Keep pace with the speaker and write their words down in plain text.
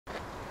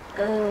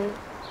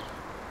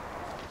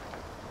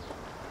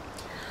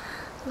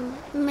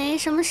没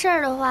什么事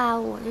儿的话，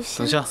我就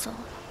先走。等下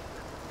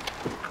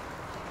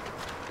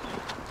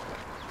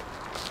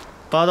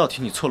，8道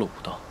题你错了5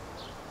道，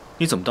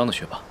你怎么当的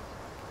学霸？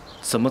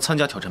怎么参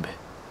加挑战杯？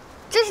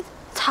这是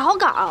草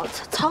稿，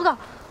草稿。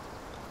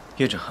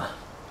叶振涵，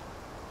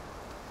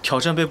挑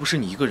战杯不是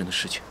你一个人的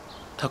事情，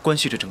它关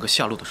系着整个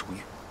夏洛的荣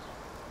誉。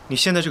你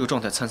现在这个状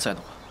态参赛的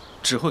话，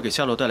只会给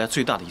夏洛带来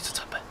最大的一次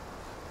惨败。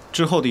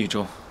之后的1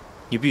周，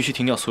你必须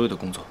停掉所有的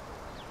工作，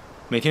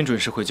每天准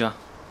时回家，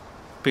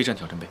备战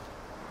挑战杯。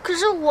可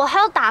是我还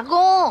要打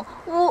工，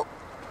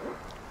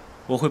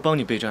我会帮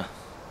你备战。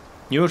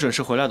你若准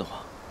时回来的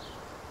话，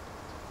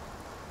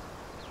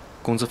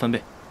工资翻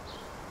倍。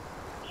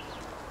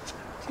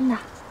真的？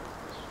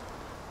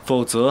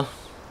否则，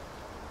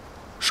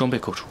双倍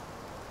扣除。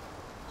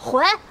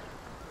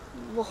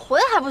我回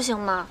还不行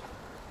吗？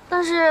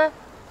但是，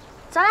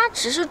咱俩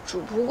只是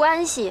主仆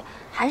关系，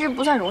还是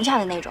不算融洽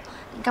的那种。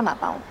你干嘛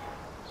帮我？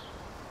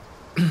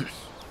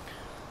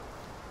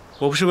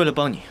我不是为了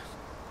帮你，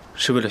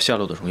是为了夏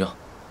洛的荣耀。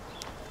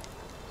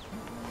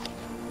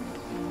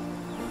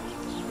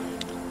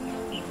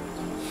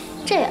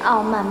这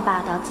傲慢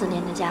霸道自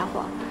恋的家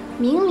伙，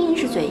明明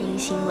是嘴硬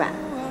心软。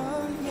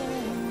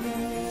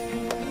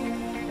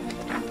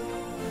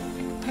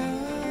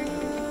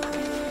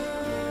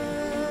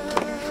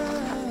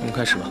我们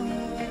开始吧。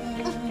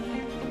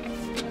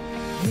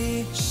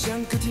你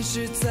像颗天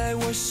使在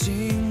我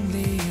心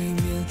里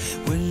面，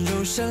温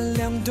柔善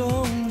良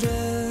动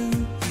人，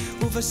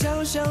无法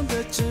想象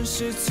的真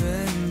实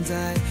存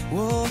在。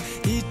我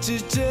一直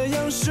这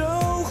样守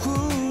护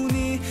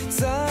你，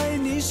在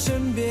你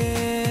身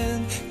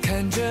边，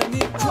看着你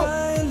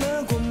快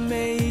乐过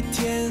每一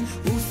天，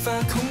无法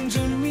控制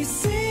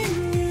missing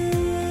you。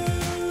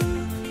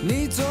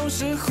你总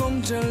是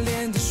红着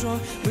脸地说，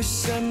为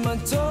什么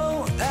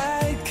都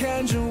爱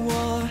看着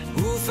我，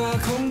无法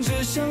控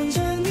制想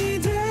着你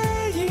的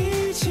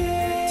一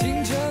切，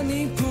听着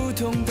你扑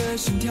通的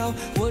心跳，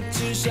我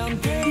只想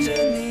对着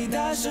你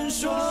大声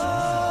说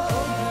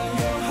Open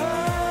your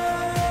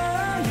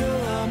heart, you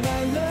are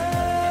my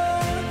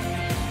love。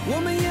 我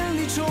们眼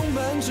里充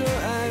满着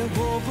爱，我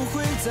不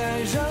会再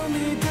让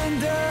你等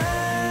待。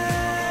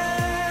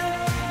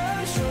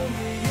Show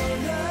me your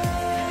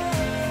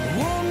love。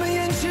 我们眼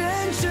前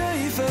这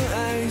一份爱，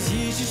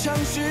一起尝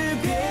试，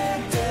别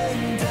等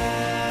待。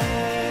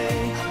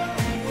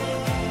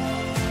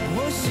我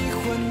喜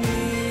欢你，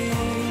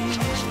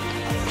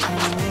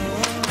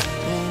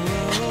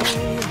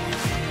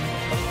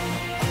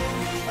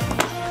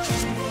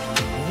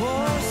我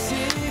喜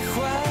欢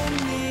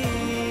你。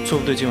做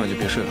不对，今晚就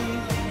别睡了。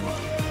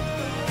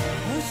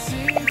我喜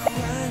欢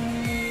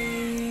你。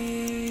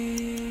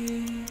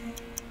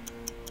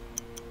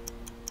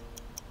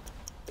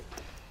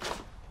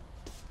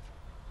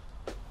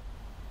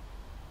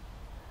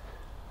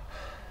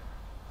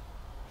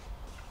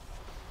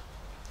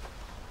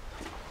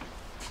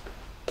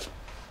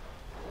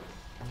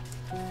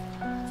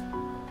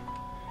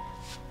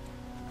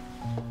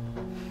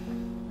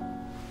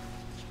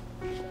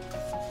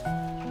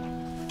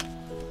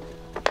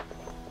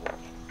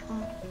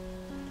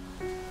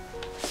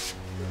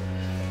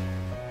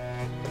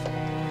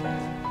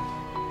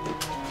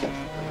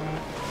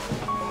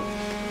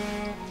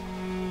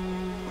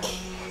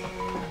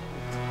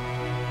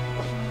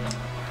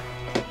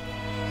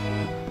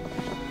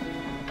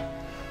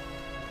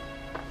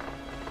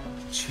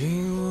起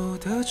舞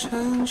的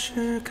城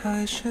市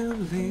开始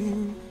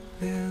凛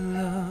冽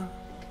了，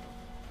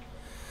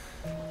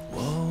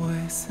我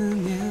为思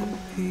念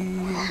披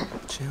一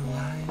件外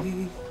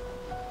衣，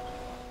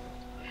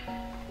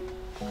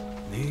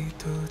你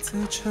独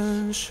自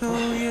承受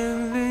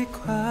眼泪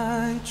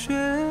快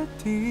决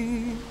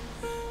堤，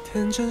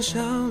天真笑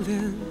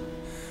脸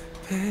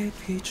被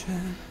疲倦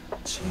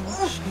侵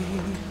袭。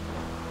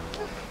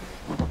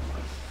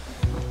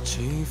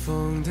起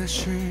风的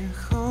时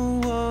候，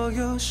我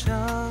又想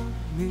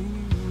你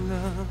了。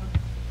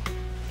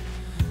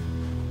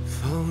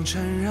风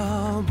缠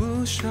绕，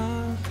不说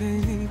给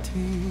你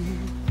听。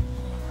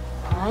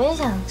我也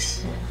想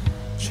吃。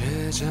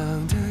倔强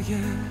的夜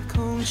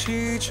空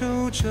祈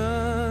求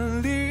着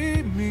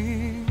黎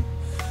明，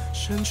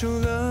伸出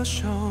了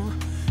手，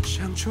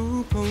想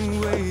触碰，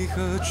为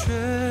何却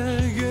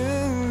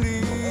远